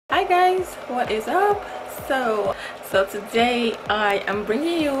Hi guys, what is up? So today I am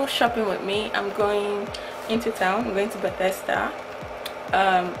bringing you shopping with me. I'm going into town. I'm going to Bethesda.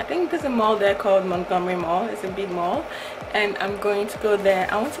 I think there's a mall there called Montgomery Mall. It's a big mall and I'm going to go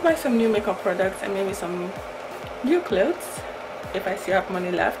there. I want to buy some new makeup products and maybe some new clothes if I still have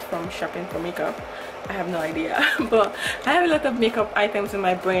money left from shopping for makeup. I have no idea but I have a lot of makeup items in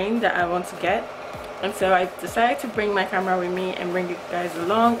my brain that I want to get, and so I decided to bring my camera with me and bring you guys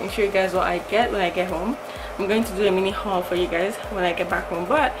along and show you guys what I get when I get home. I'm going to do a mini haul for you guys when I get back home,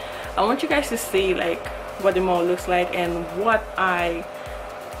 but I want you guys to see like what the mall looks like and what I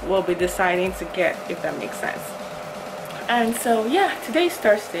will be deciding to get, if that makes sense. And so yeah, today is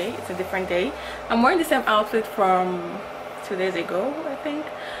Thursday. It's a different day. I'm wearing the same outfit from 2 days ago, I think.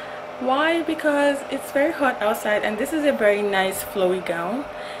 Why? Because it's very hot outside and this is a very nice flowy gown,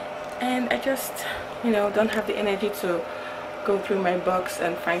 and I just, you know, don't have the energy to go through my box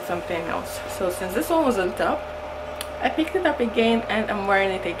and find something else. So since this one was on top, I picked it up again and I'm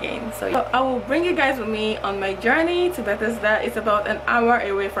wearing it again. So I will bring you guys with me on my journey to Bethesda. It's about an hour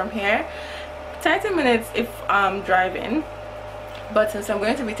away from here, 30 minutes if I'm driving, but since I'm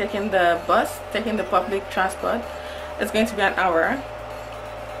going to be taking the bus, taking the public transport, it's going to be an hour.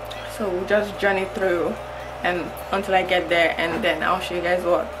 So we'll just journey through and until I get there, and then I'll show you guys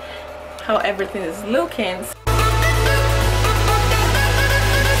how everything is looking.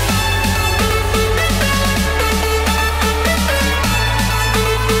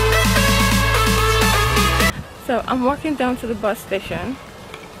 So I'm walking down to the bus station.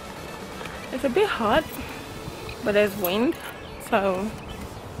 It's a bit hot, but there's wind, so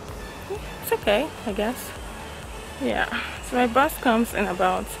it's okay, I guess. Yeah, so my bus comes in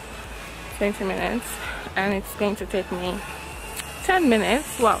about 20 minutes and it's going to take me 10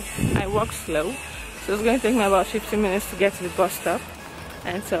 minutes. Well, I walk slow, so it's going to take me about 15 minutes to get to the bus stop.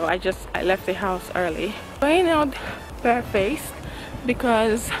 And so I left the house early. Going out barefaced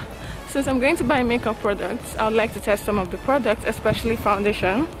because since I'm going to buy makeup products, I would like to test some of the products, especially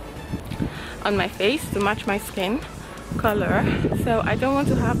foundation, on my face to match my skin color. So I don't want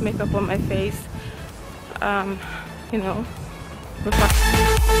to have makeup on my face, you know, before.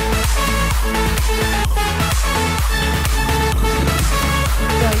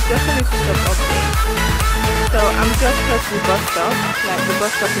 So it's just a little stop update. So I'm just at the bus stop. Like the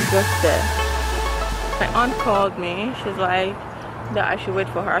bus stop is just there. My aunt called me. She's like that I should wait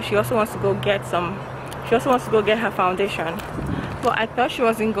for her. She also wants to go get her foundation. Well, I thought she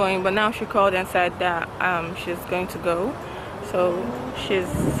wasn't going, but now she called and said that she's going to go. So she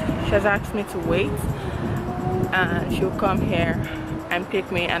has asked me to wait, and she'll come here and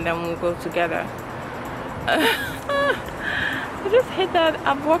pick me, and then we'll go together. I just hate that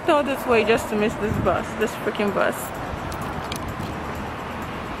I've walked all this way just to miss this bus, this freaking bus.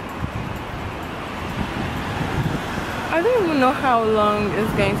 I don't even know how long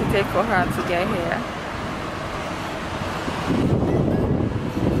it's going to take for her to get here.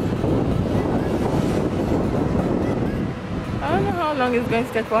 I don't know how long it's going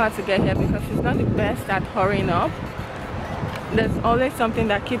to take for her to get here because she's not the best at hurrying up. There's always something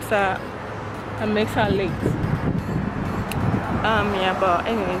that keeps her and makes her late. Yeah, but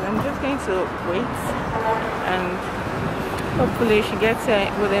anyways, I'm just going to wait and hopefully she gets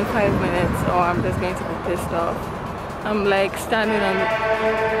here within 5 minutes, or I'm just going to be pissed off. I'm like standing in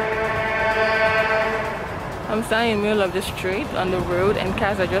the middle of the street on the road and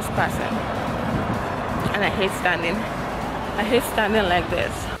cars are just passing, and I hate standing like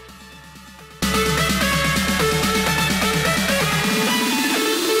this.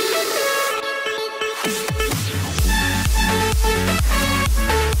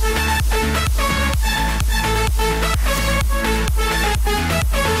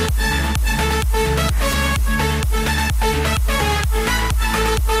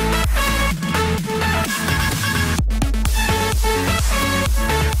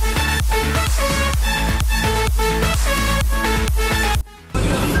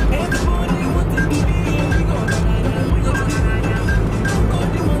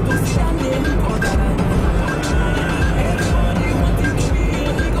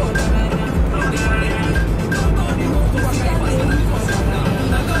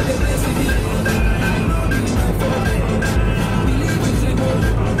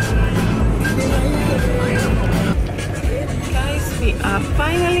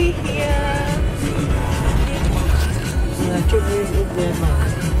 Finally here.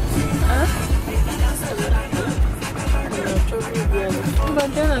 But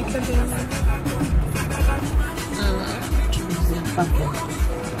then I couldn't.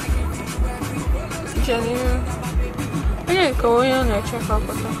 Jenny. Hey, go in and check out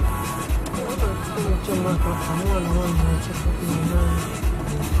what's up.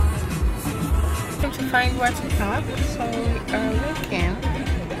 Trying to find where to park, so we are looking.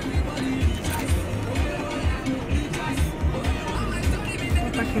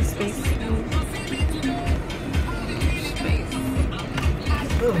 Parking space.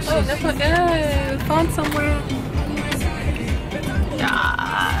 Oh, that's what. Yeah, we found somewhere. Yes.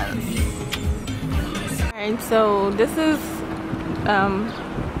 Alright, so this is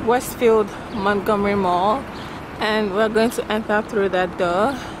Westfield Montgomery Mall, and we're going to enter through that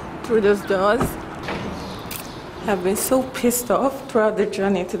door, through those doors. I've been so pissed off throughout the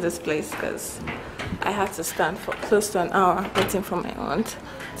journey to this place because I had to stand for close to an hour waiting for my aunt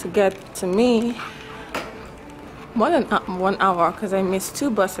to get to me. More than 1 hour because I missed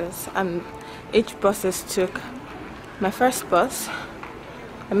 2 buses, and each buses took my first bus.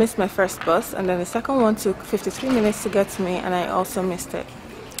 I missed my first bus, and then the second one took 53 minutes to get to me, and I also missed it.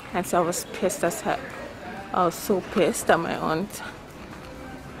 And so I was pissed as heck. I was so pissed at my aunt.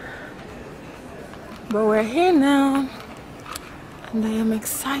 But we're here now, and I am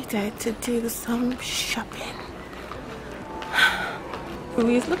excited to do some shopping.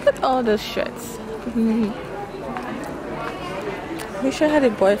 Please look at all those shirts. Wish I had a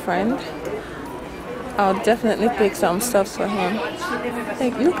boyfriend. I'll definitely pick some stuff for him.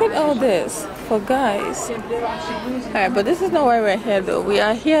 Like, look at all this for guys. Alright, but this is not why we're here though. We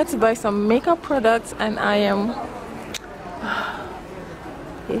are here to buy some makeup products, and I am...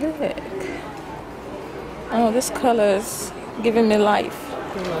 Look. Oh, this color is giving me life.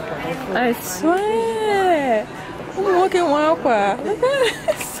 I swear. I'm walking Wampa. Look at it.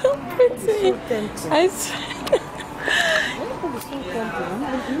 It's so pretty. I swear.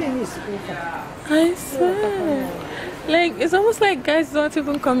 I swear. Like, it's almost like guys don't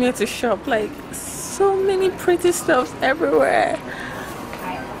even come here to shop. Like, so many pretty stuffs everywhere.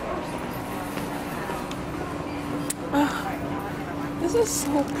 Oh. This is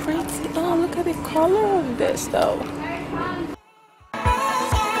so pretty. Oh, look at the color of this though.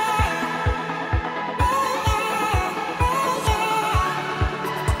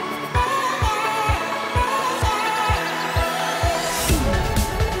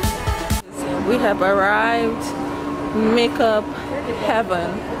 We have arrived. Makeup heaven.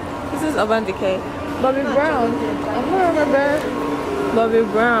 This is Urban Decay. Bobbi Brown. I don't remember. Bobbi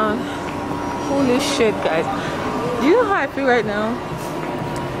Brown. Holy shit, guys. Do you know how I feel right now?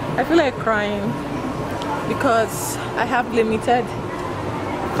 I feel like crying because I have limited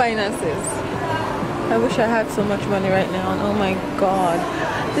finances. I wish I had so much money right now. And oh my god,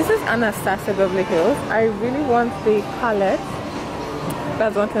 this is Anastasia Beverly Hills. I really want the palette.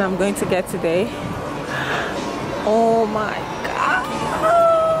 That's one thing I'm going to get today. Oh my god,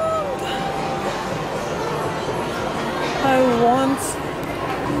 I want...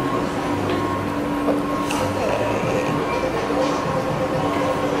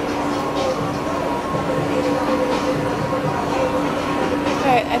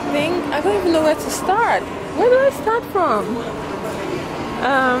 I think I don't even know where to start. Where do I start from?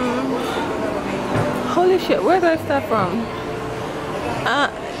 Holy shit, where do I start from?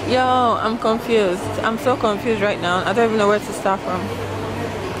 Yo, I'm confused. I'm so confused right now. I don't even know where to start from.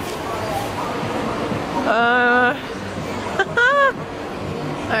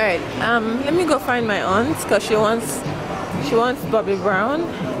 Alright, let me go find my aunt because she wants Bobbi Brown.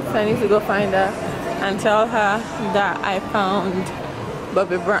 So I need to go find her and tell her that I found the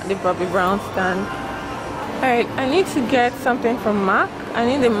Bobbi Brown stand. Alright, I need to get something from MAC. I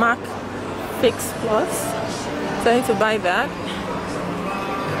need the MAC Fix Plus. So I need to buy that.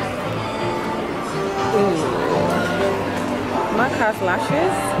 Ooh. MAC has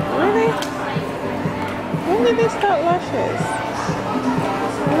lashes? Really? When did they start lashes?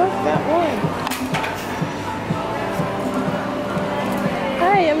 I love that one.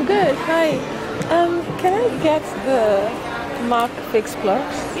 Hi, I'm good. Hi. Can I get the MAC Fix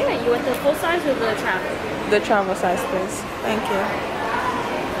Plus? Yeah, you want the full size or the travel? The travel size, please. Thank you.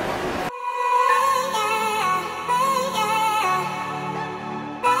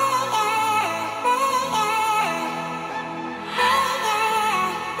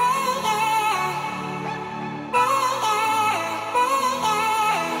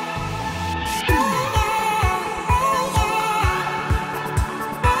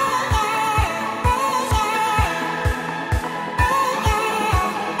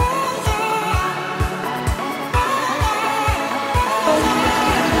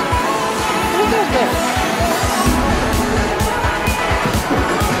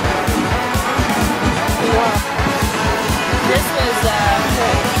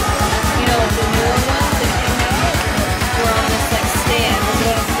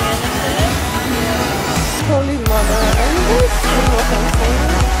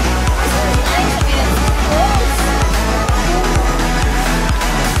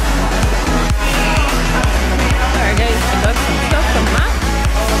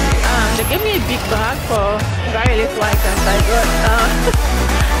 gave me a big bag for very little items I got.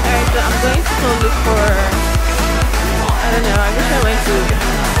 Alright, so I'm going to go look for, I don't know, I wish I went to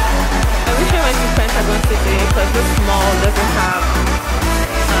Pentagon City because this mall doesn't have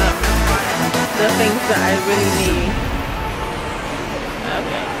the things that I really need.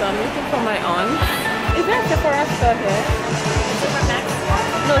 Okay, so I'm looking for my own. Is there a Sephora store here?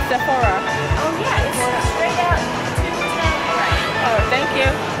 No, Sephora. Oh yeah, it's straight out to the right. Oh, thank you.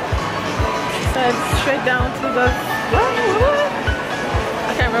 So it's straight down to the... What?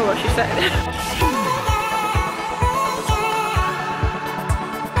 I can't remember what she said.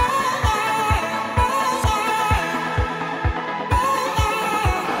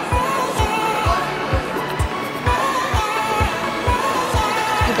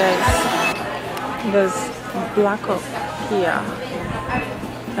 Guys, there's black up here.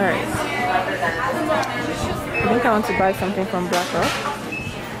 Alright, I think I want to buy something from Black Rock.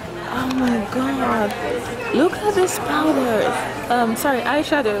 Oh my god, look at this powders, sorry,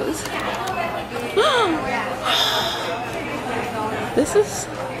 eyeshadows. This is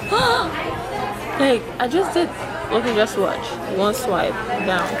like, I just did, okay, just watch, one swipe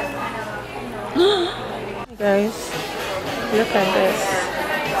down. Hey guys, look at this.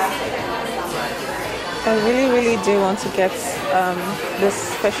 I really do want to get this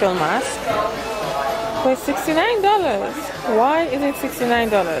special mask, but it's $69. Why is it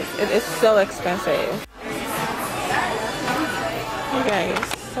 $69? It is so expensive. Okay,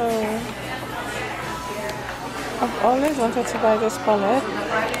 so I've always wanted to buy this palette,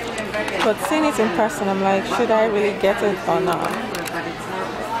 but seeing it in person, I'm like, should I really get it or not?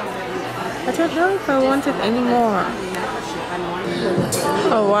 I don't know if I want it anymore.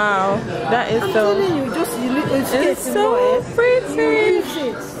 Oh wow, that is so. It's so pretty.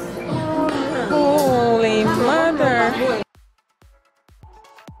 Holy mother!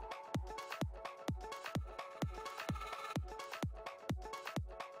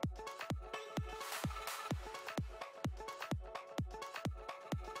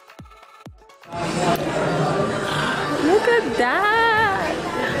 Look at that!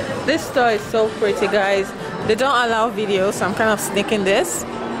 This store is so pretty, guys. They don't allow videos, so I'm kind of sneaking this.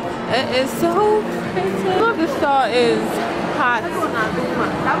 It is so pretty. This store is hot.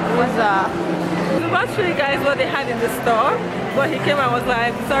 I'm about to show you guys what they had in the store, but he came and was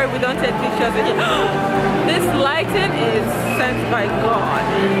like, sorry, we don't take pictures. This lighting is sent by God.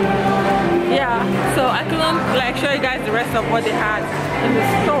 Yeah, so I couldn't like show you guys the rest of what they had in the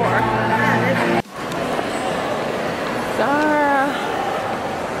store. Zara.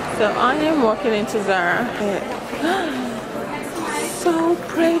 So I am walking into Zara. So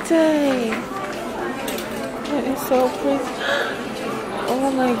pretty. It is so pretty.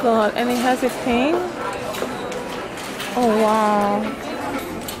 Oh my god. And it has a thing. Oh wow.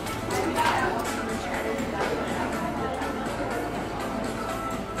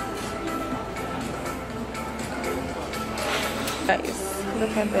 Guys,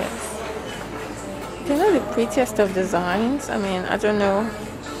 look at this. You know the prettiest of designs? I mean, I don't know.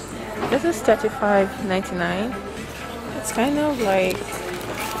 This is $35.99. It's kind of like,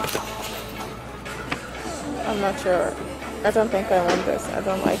 I'm not sure. I don't think I want this. I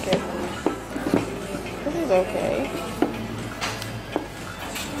don't like it. This is okay.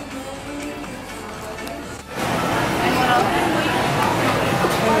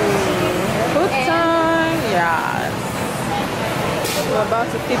 Food time, yes. We're about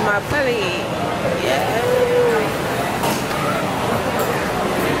to feed my belly. Yeah.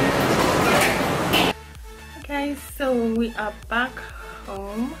 Guys, so we are back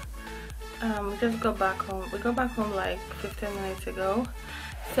home. We just got back home. We got back home like 15 minutes ago.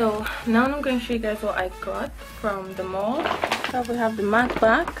 So now I'm going to show you guys what I got from the mall. So we have the MAC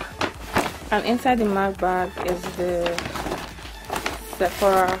bag, and inside the MAC bag is the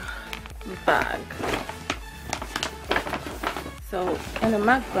Sephora bag. So in the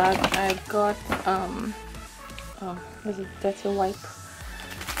MAC bag I got oh, there's a dirty wipe.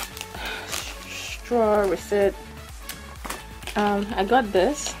 Straw receipt. I got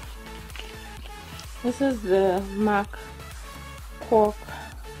this. This is the MAC Cork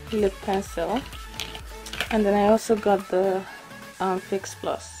lip pencil, and then I also got the Fix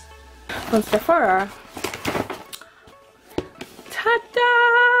Plus from Sephora. Ta-da!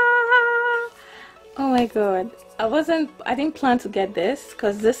 Oh my god, I didn't plan to get this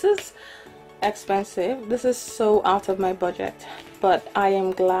because this is expensive. This is so out of my budget, but I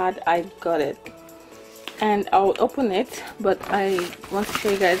am glad I got it. And I'll open it, but I want to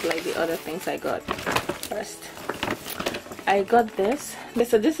show you guys like the other things I got first. I got this.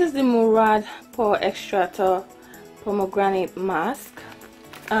 So this is the Murad Pore Extractor Pomegranate Mask.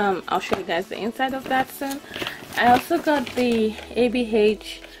 I'll show you guys the inside of that soon. I also got the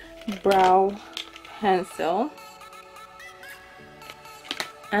ABH brow pencil,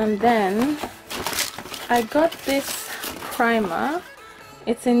 and then I got this primer.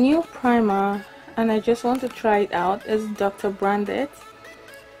 It's a new primer and I just want to try it out. It's Dr. Branded.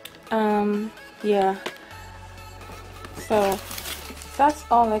 Yeah, so that's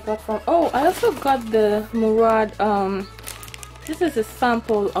all I got from. Oh, I also got the Murad. This is a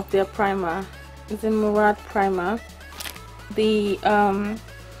sample of their primer. It's a Murad primer. The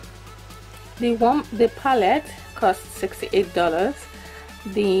palette cost $68.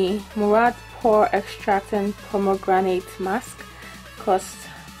 The Murad pore extracting pomegranate mask cost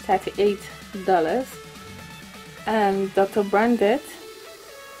 $38. And Dr. Branded,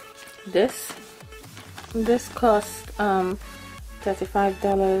 this cost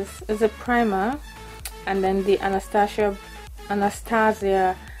 $35. It's a primer. And then the Anastasia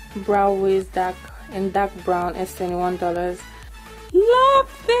brow wiz dark in dark brown is $21. Love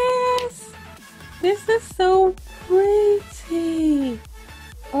this! This is so pretty.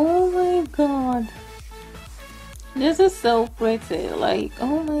 Oh my god, this is so pretty. Like,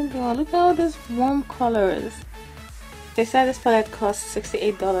 oh my god, look at all these warm colors. They said this palette costs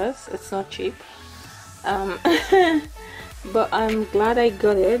 $68. It's not cheap. But I'm glad I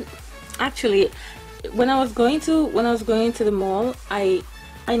got it. Actually, when I was going to the mall, I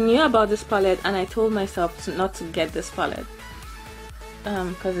knew about this palette and I told myself not to get this palette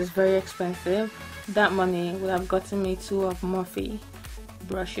because it's very expensive. That money would have gotten me 2 of Morphe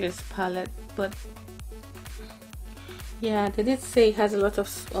brushes palette, but yeah, they did say it has a lot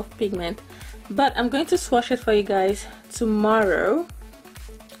of pigment. But I'm going to swatch it for you guys tomorrow.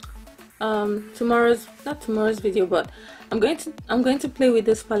 Not tomorrow's video, but I'm going to play with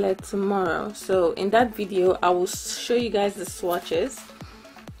this palette tomorrow. So in that video I will show you guys the swatches.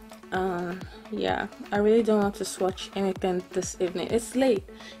 Yeah, I really don't want to swatch anything this evening. It's late.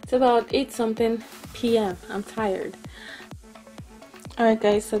 It's about 8 something p.m. I'm tired. Alright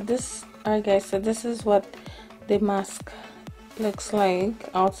guys, so this is what the mask looks like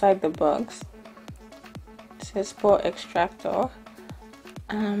outside the box. It says pore extractor.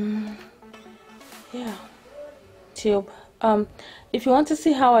 Yeah, tube. If you want to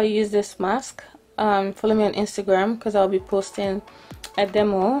see how I use this mask, follow me on Instagram because I'll be posting a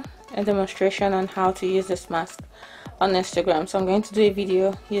demonstration on how to use this mask on Instagram. So I'm going to do a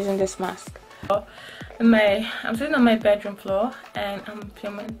video using this mask. I'm sitting on my bedroom floor and I'm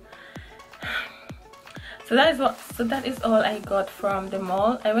filming. So that is all I got from the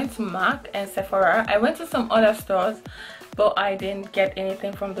mall. I went to MAC and Sephora. I went to some other stores, but I didn't get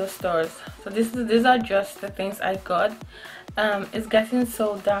anything from those stores. So these are just the things I got. It's getting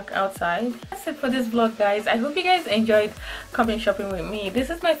so dark outside. That's it for this vlog, guys. I hope you guys enjoyed coming shopping with me. This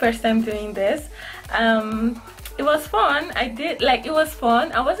is my first time doing this. It was fun. It was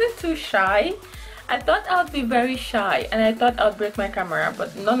fun. I wasn't too shy. I thought I would be very shy and I thought I would break my camera,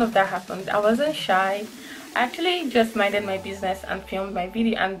 but none of that happened. I wasn't shy. I actually just minded my business and filmed my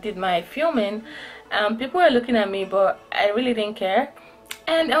video and did my filming. People were looking at me, but I really didn't care.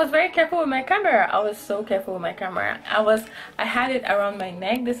 And I was very careful with my camera. I was so careful with my camera. I had it around my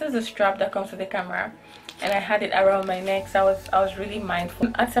neck. This is a strap that comes with the camera, and I had it around my neck, so I was really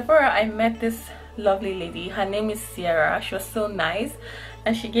mindful. At Sephora, I met this lovely lady. Her name is Sierra. She was so nice,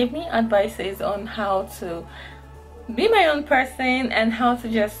 and she gave me advices on how to be my own person and how to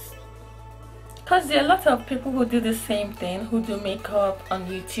just, because there are a lot of people who do the same thing, who do makeup on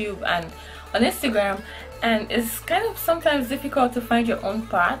YouTube and on Instagram, and it's kind of sometimes difficult to find your own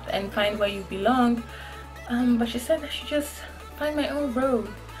path and find where you belong. But she said I should just find my own road,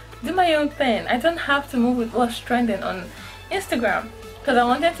 do my own thing. I don't have to move with what's trending on Instagram, because I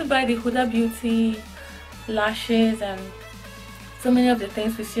wanted to buy the Huda Beauty lashes and so many of the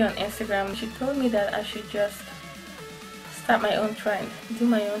things we see on Instagram. She told me that I should just start my own trend, do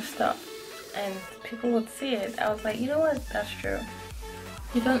my own stuff, and people would see it. I was like, you know what, that's true.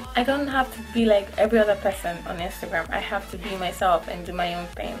 I don't have to be like every other person on Instagram. I have to be myself and do my own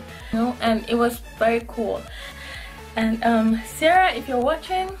thing, you know. And it was very cool. And Sarah, if you're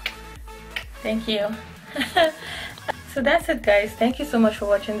watching, thank you. So that's it, guys. Thank you so much for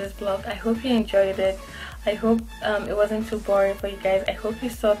watching this vlog. I hope you enjoyed it. I hope it wasn't too boring for you guys. I hope you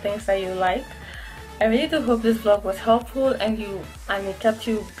saw things that you like. I really do hope this vlog was helpful and it kept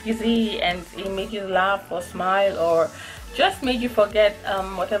you busy and it made you laugh or smile or just made you forget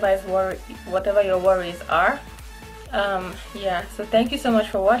whatever your worries are. Yeah, so thank you so much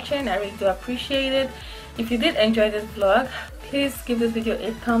for watching. I really do appreciate it. if you did enjoy this vlog, please give this video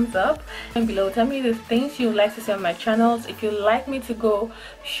a thumbs up, and below tell me the things you would like to see on my channels. If you like me to go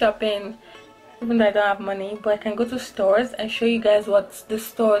shopping, even though I don't have money, but I can go to stores and show you guys what the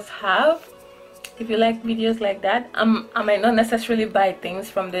stores have. If you like videos like that, I might not necessarily buy things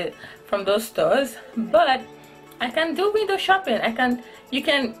from those stores, but I can do window shopping. You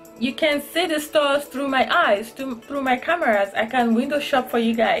can see the stores through my eyes, through my cameras. I can window shop for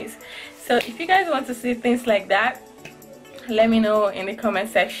you guys. So if you guys want to see things like that, let me know in the comment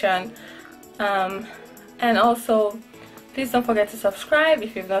section. And also, please don't forget to subscribe.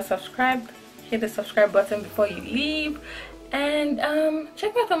 If you've not subscribed, hit the subscribe button before you leave. And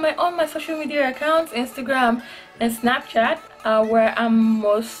check me out on my social media accounts, Instagram and Snapchat, where I'm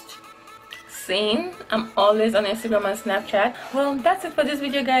most seen. I'm always on Instagram and Snapchat. Well, that's it for this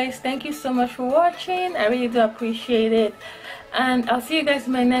video, guys. Thank you so much for watching. I really do appreciate it, and I'll see you guys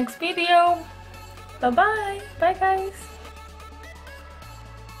in my next video. Bye bye. Bye guys.